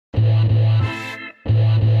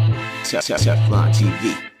Teflon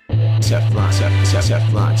TV. Teflon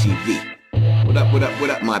TV. What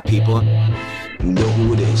up, my people? You know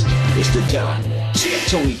who it is. It's the Don.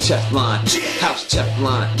 Tony Teflon. House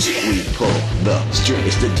Teflon. We pull the string.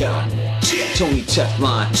 It's the Don. Tony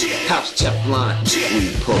Teflon. House Teflon.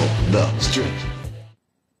 We pull the string.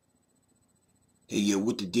 Hey yo,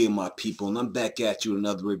 what the deal, my people? And I'm back at you with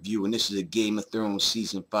another review, and this is a Game of Thrones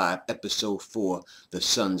Season 5, Episode 4, The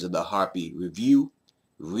Sons of the Harpy review,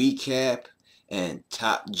 recap, and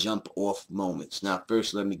top jump-off moments. Now,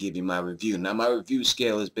 first, let me give you my review. Now, my review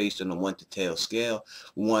scale is based on a 1 to 10 scale,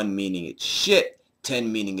 1 meaning it's shit,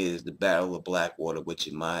 10 meaning it is the Battle of Blackwater, which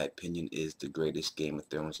in my opinion is the greatest Game of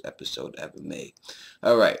Thrones episode ever made.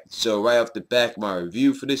 Alright, so right off the back, my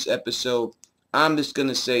review for this episode, I'm just going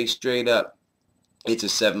to say straight up, it's a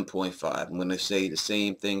 7.5. I'm going to say the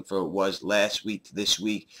same thing for it was last week to this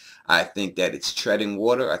week. I think that it's treading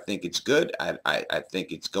water. I think it's good. I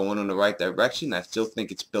think it's going in the right direction. I still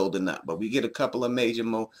think it's building up. But we get a couple of major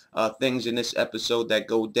things in this episode that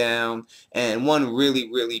go down. And one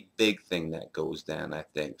really, really big thing that goes down, I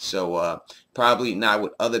think. So probably not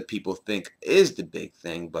what other people think is the big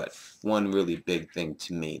thing, but one really big thing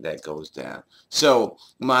to me that goes down. So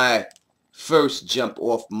my first jump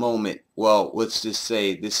off moment, well, let's just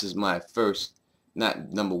say this is my first, not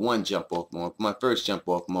number one jump off moment, my first jump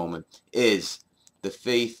off moment is the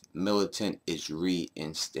Faith Militant is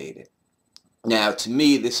reinstated. Now, to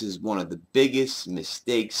me, this is one of the biggest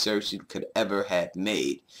mistakes Cersei could ever have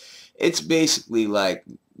made. It's basically like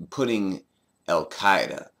putting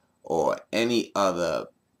Al-Qaeda or any other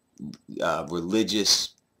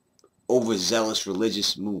overzealous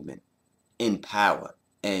religious movement in power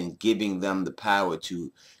and giving them the power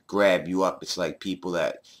to grab you up. It's like people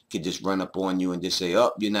that could just run up on you and just say,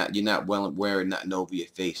 oh, you're not well wearing nothing over your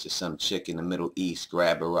face, or some chick in the Middle East,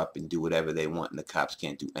 grab her up and do whatever they want, and the cops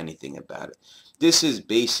can't do anything about it. This is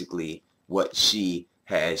basically what she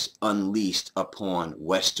has unleashed upon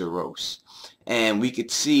Westeros. And we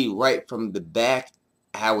could see right from the back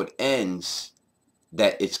how it ends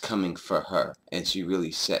that it's coming for her. And she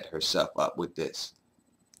really set herself up with this.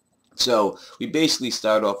 So we basically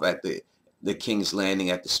start off at the King's Landing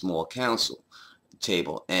at the small council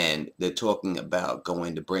table, and they're talking about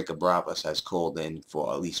going to Brink of Bravos has called in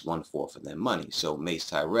for at least 1/4 of their money. So Mace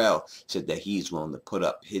Tyrell said that he's willing to put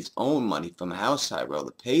up his own money from House Tyrell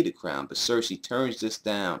to pay the crown, but Cersei turns this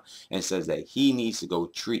down and says that he needs to go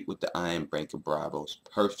treat with the Iron Brink of Bravos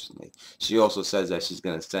personally. She also says that she's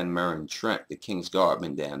going to send Meryn Trent, the King's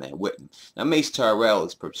Guardman, down there with him. Now Mace Tyrell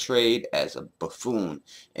is portrayed as a buffoon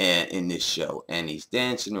in this show, and he's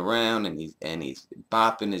dancing around and he's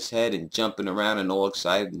bopping his head and jumping around and all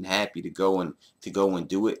excited and happy to go and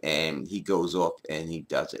do it, and he goes off and he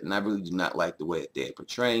does it. And I really do not like the way that they're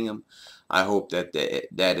portraying him. I hope that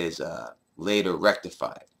that is later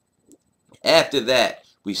rectified. After that,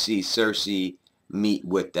 we see Cersei meet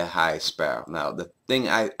with the High Sparrow. Now, the thing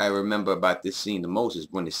I remember about this scene the most is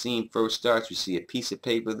when the scene first starts, we see a piece of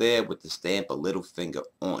paper there with the stamp of Littlefinger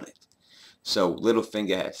on it. So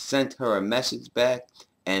Littlefinger has sent her a message back,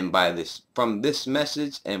 and from this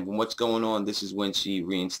message and from what's going on, this is when she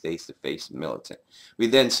reinstates the Faith Militant. We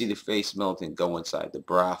then see the Faith Militant go inside the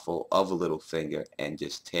brothel of a Littlefinger and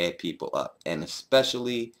just tear people up, and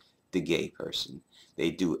especially the gay person.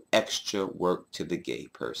 They do extra work to the gay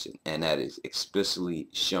person, and that is explicitly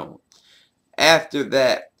shown. After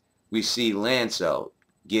that, we see Lancel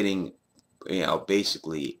getting,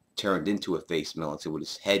 basically turned into a Faith Militant with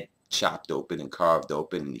his head chopped open and carved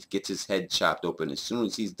open, and he gets his head chopped open. As soon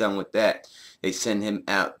as he's done with that, they send him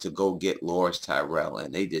out to go get Loras Tyrell,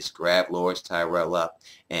 and they just grab Loras Tyrell up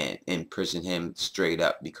and imprison him straight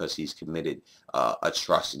up because he's committed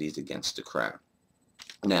atrocities against the crown.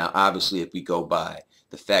 Now, obviously, if we go by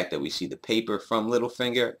the fact that we see the paper from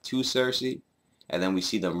Littlefinger to Cersei, and then we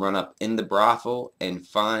see them run up in the brothel and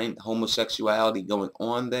find homosexuality going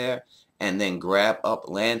on there, and then grab up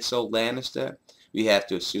Lancel Lannister, we have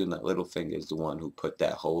to assume that Littlefinger is the one who put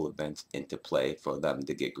that whole event into play for them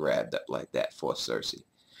to get grabbed up like that for Cersei.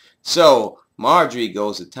 So Marjorie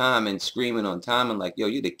goes to Tommen screaming on Tommen like, yo,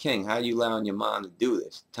 you're the king. How you allowing your mom to do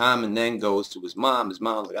this? Tommen then goes to his mom. His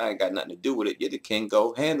mom's like, I ain't got nothing to do with it. You're the king.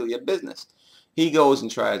 Go handle your business. He goes and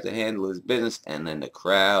tries to handle his business, and then the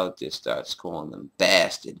crowd just starts calling him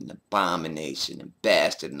bastard and abomination and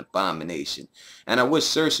bastard and abomination. And I wish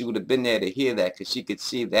Cersei would have been there to hear that, because she could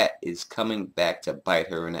see that is coming back to bite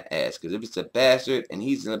her in the ass. Because if it's a bastard and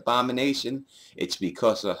he's an abomination, it's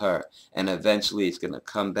because of her. And eventually it's going to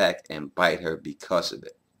come back and bite her because of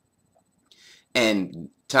it. And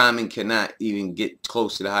Tommen cannot even get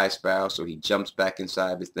close to the High Sparrow, so he jumps back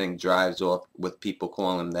inside his thing, drives off with people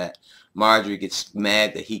calling him that. Marjorie gets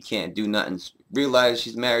mad that he can't do nothing, realizes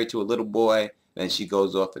she's married to a little boy, and she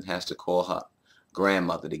goes off and has to call her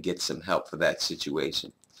grandmother to get some help for that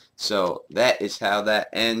situation. So that is how that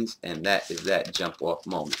ends, and that is that jump off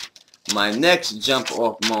moment. My next jump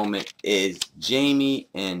off moment is Jaime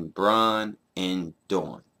and Bronn in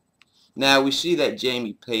Dawn. Now we see that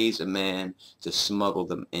Jaime pays a man to smuggle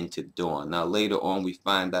them into Dawn. Now later on we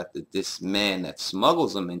find out that this man that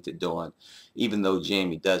smuggles them into Dawn, even though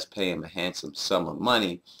Jaime does pay him a handsome sum of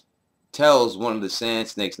money, tells one of the Sand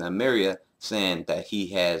Snakes, Nymeria, saying that he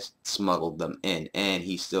has smuggled them in, and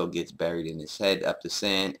he still gets buried in his head up the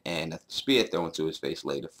sand and a spear thrown to his face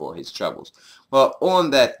later for his troubles. Well, on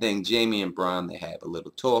that thing, Jaime and Bronn, they have a little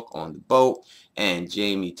talk on the boat, and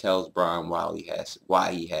Jaime tells Bronn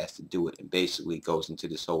why he has to do it, and basically goes into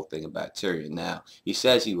this whole thing about Tyrion. Now, he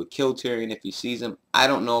says he would kill Tyrion if he sees him. I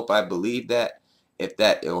don't know if I believe that,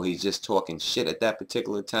 or he's just talking shit at that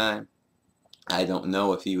particular time. I don't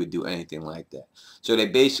know if he would do anything like that. So they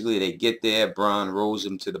get there. Bronn rolls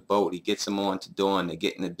him to the boat. He gets him on to Dawn. They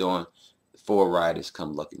get in the Dawn. 4 riders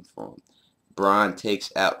come looking for him. Bronn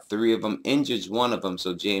takes out 3 of them, injures one of them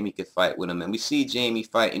so Jaime could fight with him. And we see Jaime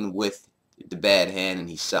fighting with the bad hand, and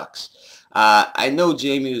he sucks. I know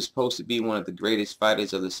Jaime was supposed to be one of the greatest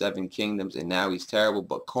fighters of the 7 Kingdoms, and now he's terrible.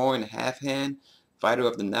 But Qhorin Halfhand, fighter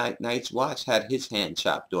of the Night's Watch, had his hand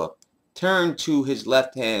chopped off. Turned to his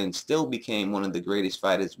left hand, still became one of the greatest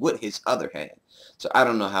fighters with his other hand. So I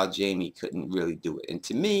don't know how Jaime couldn't really do it. And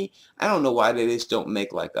to me, I don't know why they just don't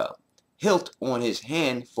make like a hilt on his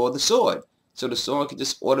hand for the sword. So the sword could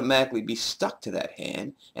just automatically be stuck to that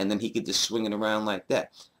hand, and then he could just swing it around like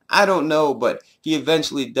that. I don't know, but he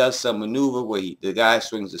eventually does some maneuver where the guy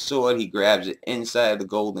swings the sword, he grabs it inside the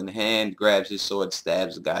golden hand, grabs his sword,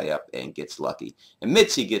 stabs the guy up, and gets lucky.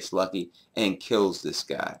 Admits he gets lucky and kills this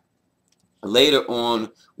guy. Later on,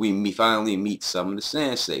 we finally meet some of the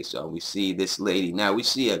Sand Snakes. So we see this lady. Now we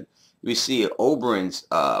see Oberyn's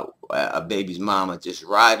a baby's mama just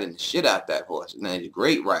riding the shit out that horse. And it's a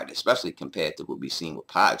great ride, especially compared to what we've seen with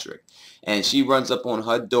Podrick. And she runs up on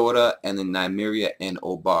her daughter and then Nymeria and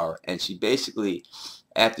Obara. And she basically,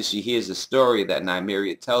 after she hears the story that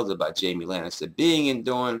Nymeria tells about Jaime Lannister being in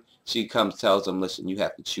Dawn, she tells him, listen, you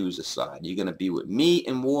have to choose a side. You're going to be with me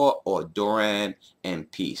in war or Doran in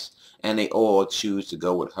peace. And they all choose to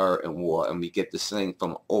go with her in war. And we get this thing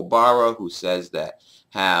from Obara, who says that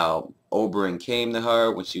how Oberyn came to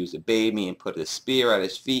her when she was a baby and put a spear at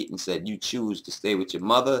his feet and said, you choose to stay with your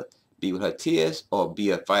mother, be with her tears, or be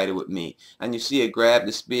a fighter with me. And you see her grab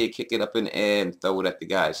the spear, kick it up in the air, and throw it at the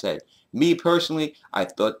guy's head. Me personally, I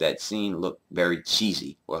thought that scene looked very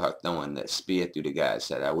cheesy with her throwing that spear through the guy's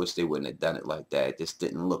head. I wish they wouldn't have done it like that. It just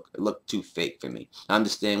didn't look, it looked too fake for me. I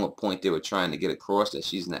understand what point they were trying to get across, that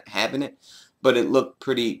she's not having it, but it looked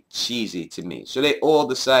pretty cheesy to me. So they all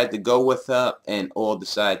decide to go with her and all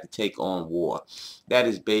decide to take on war. That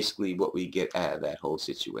is basically what we get out of that whole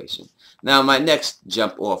situation. Now, my next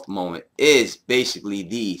jump off moment is basically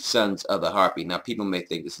the Sons of the Harpy. Now, people may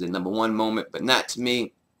think this is the #1 moment, but not to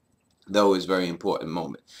me, though it's a very important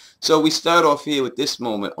moment. So we start off here with this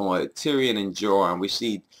moment on Tyrion and Jorah, and we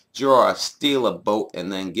see Jorah steal a boat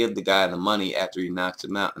and then give the guy the money after he knocks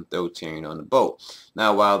him out and throw Tyrion on the boat.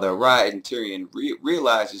 Now, while they're riding, Tyrion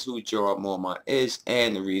realizes who Jorah Mormont is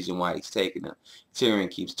and the reason why he's taking him.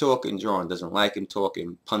 Tyrion keeps talking. Jorah doesn't like him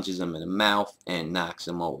talking, punches him in the mouth, and knocks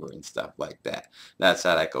him over and stuff like that. That's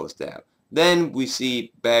how that goes down. Then we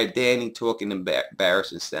see Dany talking to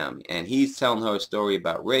Barristan Selmy, and he's telling her a story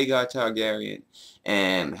about Rhaegar Targaryen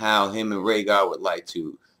and how him and Rhaegar would like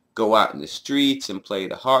to go out in the streets and play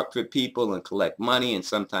the harp for people and collect money, and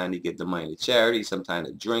sometimes to give the money to charity, sometimes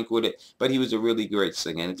to drink with it. But he was a really great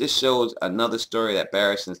singer, and it just shows another story that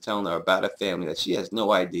Barristan's telling her about her family that she has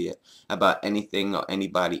no idea about anything or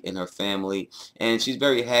anybody in her family, and she's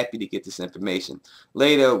very happy to get this information.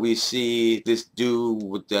 Later, we see this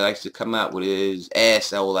dude that likes to come out with his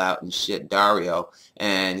ass all out and shit, Dario,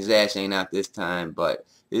 and his ass ain't out this time, but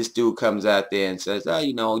this dude comes out there and says, oh,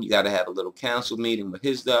 you know, you got to have a little council meeting with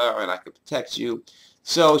Hizdar and I can protect you.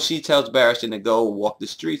 So she tells Barristan to go walk the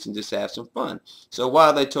streets and just have some fun. So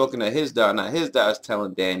while they're talking to Hizdar, now Hizdar is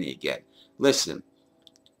telling Dany again, listen,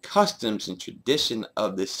 customs and tradition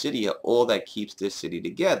of this city are all that keeps this city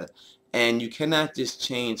together. And you cannot just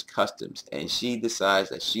change customs. And she decides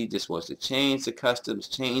that she just wants to change the customs,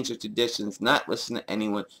 change the traditions, not listen to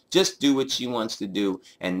anyone, just do what she wants to do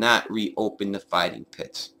and not reopen the fighting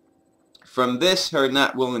pits. From this, her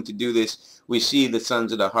not willing to do this, we see the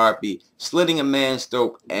Sons of the Harpy slitting a man's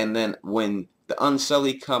throat, and then when the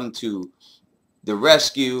Unsullied come to the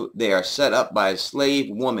rescue. They are set up by a slave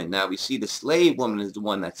woman. Now we see the slave woman is the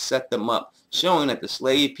one that set them up, showing that the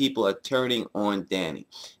slave people are turning on Dany.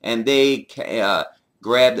 And they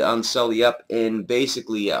grab the Unsullied up in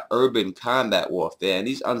basically urban combat warfare. And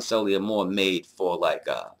these Unsullied are more made for like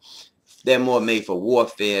they're more made for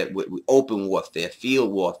warfare, with open warfare,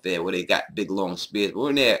 field warfare, where they got big, long spears. But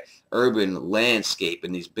in their urban landscape,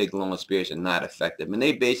 and these big, long spears are not effective. And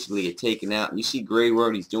they basically are taken out. And you see Grey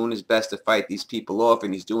Worm, he's doing his best to fight these people off,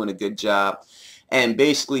 and he's doing a good job. And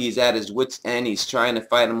basically, he's at his wit's end. He's trying to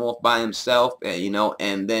fight them off by himself, and, you know.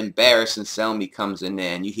 And then Barristan Selmy comes in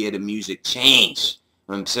there, and you hear the music change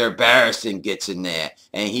when Sir Barristan gets in there,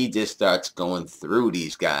 and he just starts going through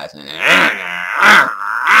these guys and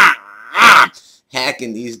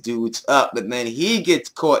hacking these dudes up, but then he gets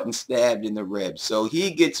caught and stabbed in the ribs. So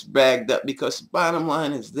he gets bagged up, because the bottom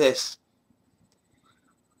line is this: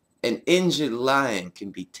 an injured lion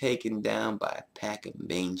can be taken down by a pack of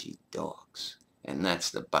mangy dogs. And that's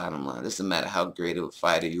the bottom line. It doesn't matter how great of a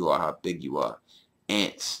fighter you are, how big you are.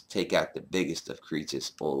 Ants take out the biggest of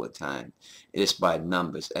creatures all the time. It's by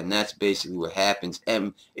numbers. And that's basically what happens.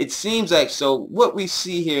 And it seems like, so what we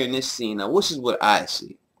see here in this scene, now this is what I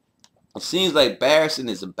see. It seems like Barristan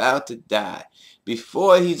is about to die.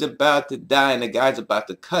 Before he's about to die and the guy's about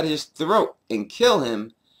to cut his throat and kill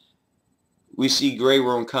him, we see Grey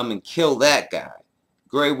Worm come and kill that guy.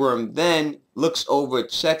 Grey Worm then looks over,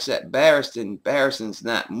 checks at Barristan. Barristan's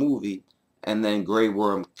not moving, and then Grey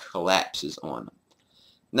Worm collapses on him.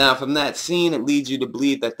 Now, from that scene, it leads you to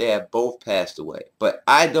believe that they have both passed away. But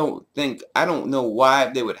I don't know why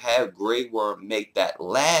they would have Grey Worm make that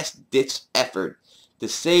last-ditch effort to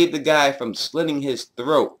save the guy from slitting his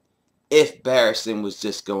throat if Barristan was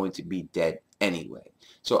just going to be dead anyway.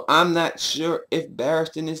 So I'm not sure if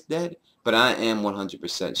Barristan is dead, but I am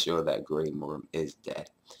 100% sure that Grey Worm is dead.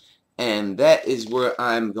 And that is where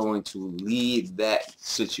I'm going to leave that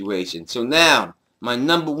situation. So now, my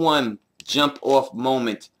number one jump off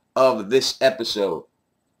moment of this episode.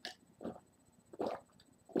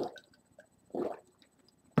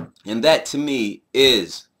 And that to me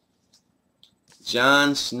is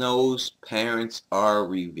Jon Snow's parents are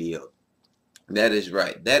revealed. That is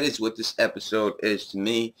right. That is what this episode is to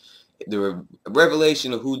me. The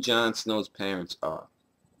revelation of who Jon Snow's parents are.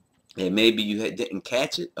 And maybe you didn't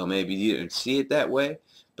catch it, or maybe you didn't see it that way,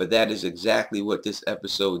 but that is exactly what this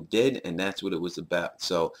episode did, and that's what it was about.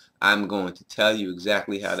 So I'm going to tell you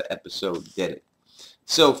exactly how the episode did it.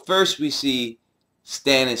 So first we see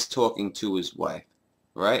Stannis talking to his wife,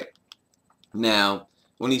 right? Now,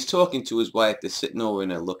 when he's talking to his wife, they're sitting over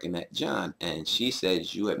and they're looking at Jon, and she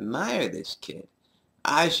says, "You admire this kid.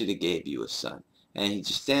 I should have gave you a son." And he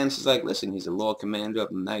just stands, is like, listen, he's a Lord Commander of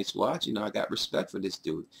the Night's Watch. You know, I got respect for this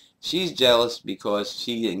dude. She's jealous because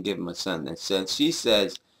she didn't give him a son. And so she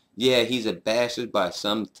says, yeah, he's a bastard by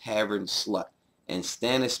some tavern slut. And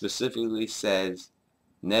Stannis specifically says,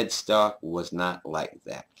 Ned Stark was not like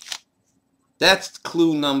that. That's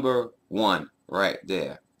clue number one right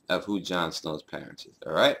there of who Jon Snow's parents is.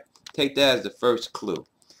 All right? Take that as the first clue.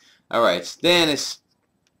 All right, Stannis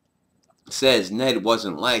says Ned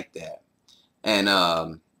wasn't like that.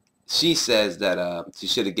 And she says that she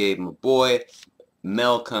should have gave him a boy.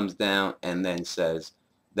 Mel comes down and then says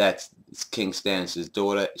that's King Stannis'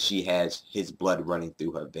 daughter. She has his blood running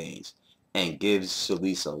through her veins, and gives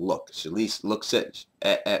Shalise a look. Shalise looks at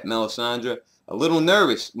Melisandre a little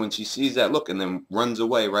nervous when she sees that look, and then runs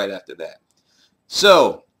away right after that.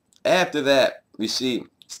 So after that, we see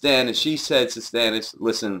Stannis. She said to Stannis,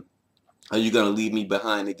 listen, are you going to leave me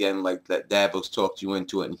behind again like that Davos talked you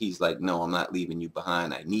into it? And he's like, no, I'm not leaving you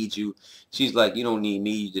behind. I need you. She's like, you don't need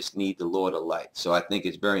me. You just need the Lord of Light. So I think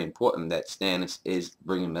it's very important that Stannis is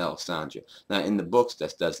bringing Melisandre. Now, in the books,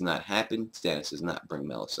 that does not happen. Stannis does not bring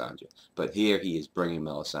Melisandre. But here he is bringing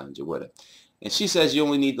Melisandre with him. And she says, you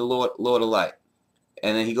only need the Lord of Light.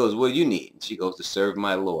 And then he goes, what do you need? And she goes, to serve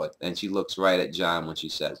my Lord. And she looks right at Jon when she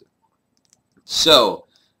says it. So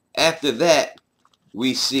after that,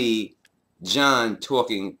 we see Jon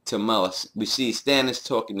talking to Melis. We see Stannis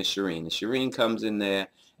talking to Shireen. And Shireen comes in there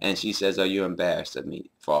and she says, are you embarrassed of me,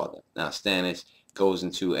 father? Now Stannis goes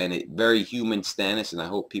into, and it very human Stannis, and I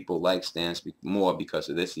hope people like Stannis more because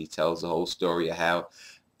of this. He tells the whole story of how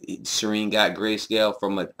Shireen got grayscale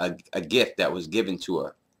from a gift that was given to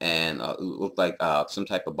her. and it looked like some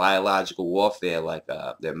type of biological warfare, like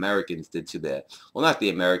the Americans did to their, well, not the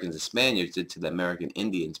Americans, the Spaniards did to the American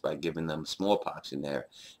Indians by giving them smallpox in their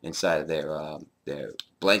inside of their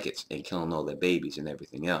blankets and killing all their babies and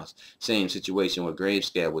everything else. Same situation where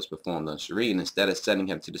Gravescale was performed on Shireen instead of sending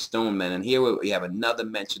him to the Stone Men. And here we have another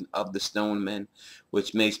mention of the Stone Men,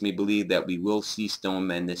 which makes me believe that we will see Stone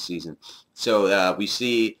Men this season. So we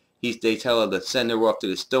see they tell her to send her off to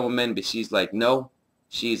the Stone Men, but she's like, no.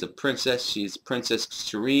 She's a princess. She's Princess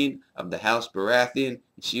Shireen of the House Baratheon.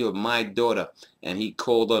 She was my daughter. And he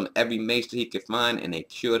called on every maester he could find, and they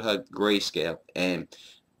cured her grayscale. And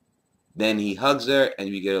then he hugs her, and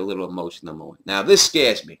we get a little emotional moment. Now, this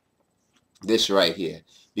scares me. This right here.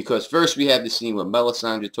 Because first we have the scene with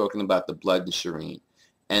Melisandre talking about the blood to Shireen.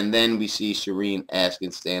 And then we see Shireen asking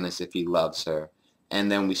Stannis if he loves her.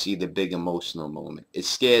 And then we see the big emotional moment. It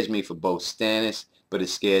scares me for both Stannis, but it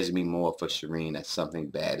scares me more for Shireen that something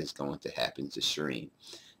bad is going to happen to Shireen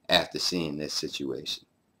after seeing this situation.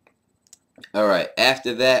 All right,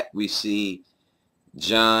 after that, we see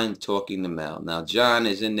Jon talking to Mel. Now, Jon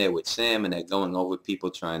is in there with Sam, and they're going over people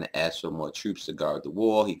trying to ask for more troops to guard the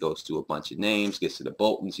wall. He goes through a bunch of names, gets to the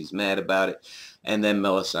Boltons. He's mad about it. And then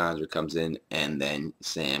Melisandre comes in, and then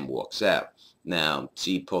Sam walks out. Now,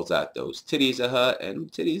 she pulls out those titties of her,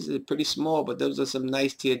 and titties are pretty small, but those are some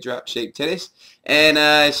nice teardrop-shaped titties.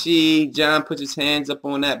 And Jon puts his hands up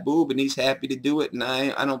on that boob, and he's happy to do it, and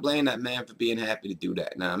I don't blame that man for being happy to do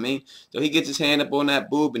that, you know what I mean? So he gets his hand up on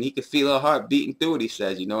that boob, and he can feel her heart beating through it, he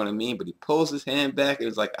says, you know what I mean? But he pulls his hand back, and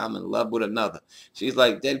it's like, I'm in love with another. She's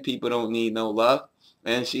like, dead people don't need no love.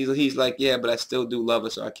 And he's like, yeah, but I still do love her,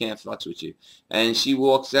 so I can't fuck with you. And she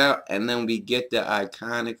walks out, and then we get the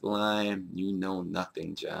iconic line, you know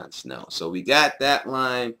nothing, Jon Snow. So we got that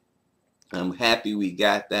line. I'm happy we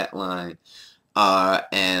got that line.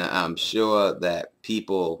 And I'm sure that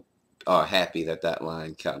people are happy that that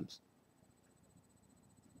line comes.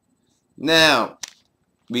 Now,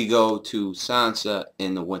 we go to Sansa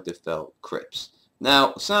in the Winterfell crypts.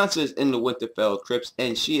 Now, Sansa is in the Winterfell crypts,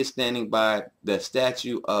 and she is standing by the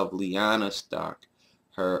statue of Lyanna Stark,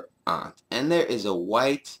 her aunt. And there is a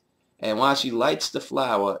white, and while she lights the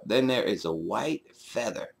flower, then there is a white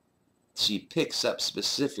feather she picks up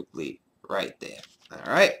specifically right there.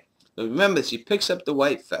 All right? So remember, she picks up the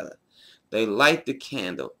white feather. They light the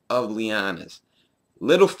candle of Lyanna's.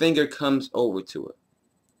 Littlefinger comes over to her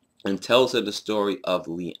and tells her the story of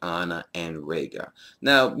Lyanna and Rhaegar.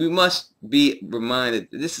 Now, we must be reminded,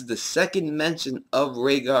 this is the second mention of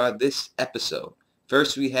Rhaegar this episode.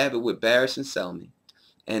 First, we have it with Barris and Selmy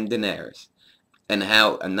and Daenerys, and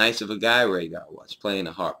how nice of a guy Rhaegar was, playing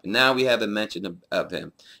the harp. And now we have a mention of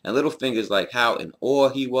him. And Littlefinger's like how in awe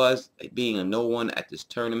he was, being a no one at this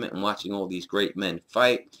tournament and watching all these great men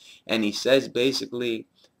fight. And he says basically,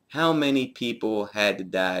 how many people had to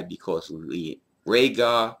die because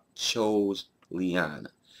Rhaegar chose Lyanna.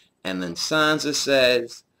 And then Sansa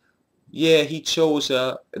says, yeah, he chose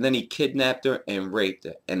her, and then he kidnapped her and raped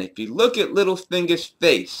her. And if you look at Littlefinger's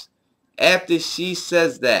face after she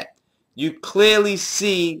says that, you clearly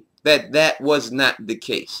see that that was not the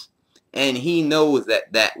case. And he knows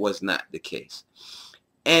that that was not the case.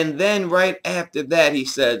 And then right after that, he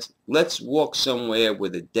says, let's walk somewhere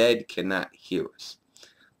where the dead cannot hear us.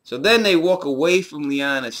 So then they walk away from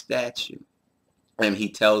Lyanna's statue. And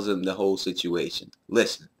he tells them the whole situation.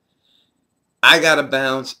 Listen, I gotta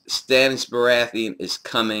bounce. Stannis Baratheon is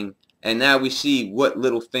coming. And now we see what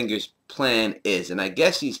Littlefinger's plan is. And I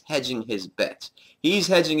guess he's hedging his bets. He's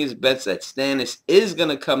hedging his bets that Stannis is going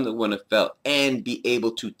to come to Winterfell and be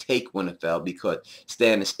able to take Winterfell because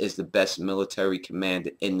Stannis is the best military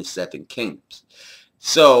commander in the Seven Kingdoms.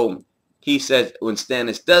 So he says when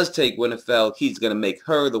Stannis does take Winterfell, he's going to make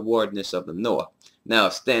her the Wardeness of the North. Now,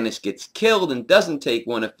 if Stannis gets killed and doesn't take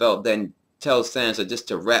Winterfell, then tells Sansa just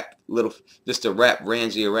to wrap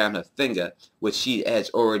Ramsay around her finger, which she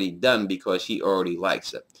has already done because he already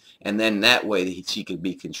likes her. And then that way she could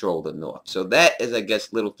be control the North. So that is, I guess,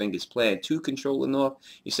 Littlefinger's plan to control the North.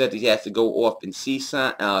 He said that he has to go off and see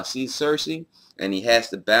Cersei, and he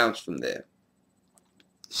has to bounce from there.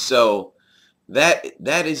 So that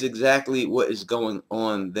is exactly what is going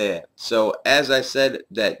on there. So as I said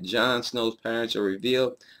that Jon Snow's parents are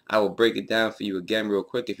revealed, I will break it down for you again real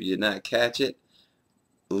quick if you did not catch it.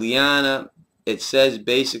 Lyanna, it says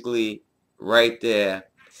basically right there,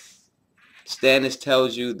 Stannis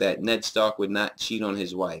tells you that Ned Stark would not cheat on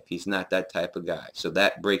his wife. He's not that type of guy. So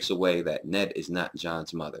that breaks away that Ned is not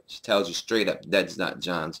Jon's mother. She tells you straight up Ned's not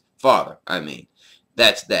Jon's father.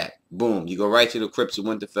 That's that. Boom. You go right to the crypts of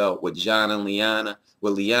Winterfell with Jon and Lyanna.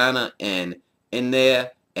 With Lyanna, and in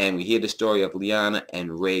there, and we hear the story of Lyanna and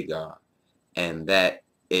Rhaegar, and that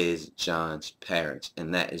is Jon's parents,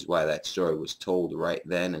 and that is why that story was told right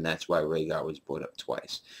then, and that's why Rhaegar was brought up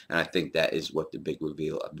twice. And I think that is what the big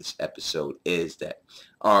reveal of this episode is, that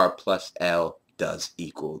R plus L does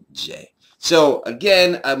equal J. So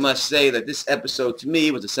again, I must say that this episode to me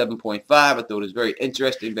was a 7.5. I thought it was very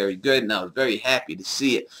interesting, very good, and I was very happy to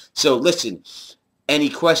see it. So listen, any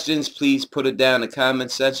questions, please put it down in the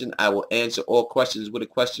comment section. I will answer all questions with a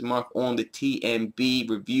question mark on the TMB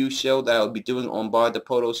review show that I will be doing on Bar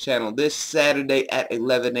Depoto's channel this Saturday at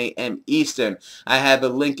 11 a.m. Eastern. I have a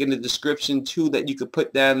link in the description too that you could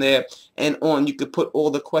put down there, and you could put all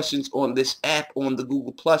the questions on this app on the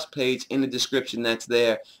Google Plus page in the description that's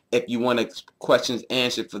there. If you want questions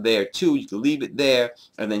answered for there too, you can leave it there,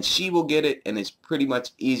 and then she will get it, and it's pretty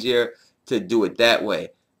much easier to do it that way.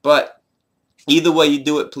 But either way you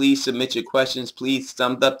do it, please submit your questions. Please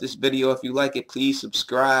thumbs up this video if you like it. Please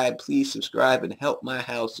subscribe and help my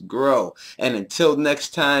house grow. And until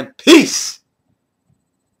next time, peace.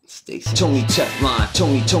 Stay safe. Tony Teflon,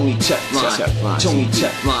 Tony Teflon, Tony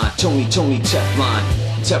Teflon, Tony Teflon,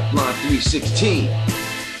 Teflon 316.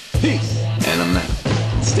 Peace. And I'm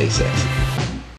out. Stay sexy.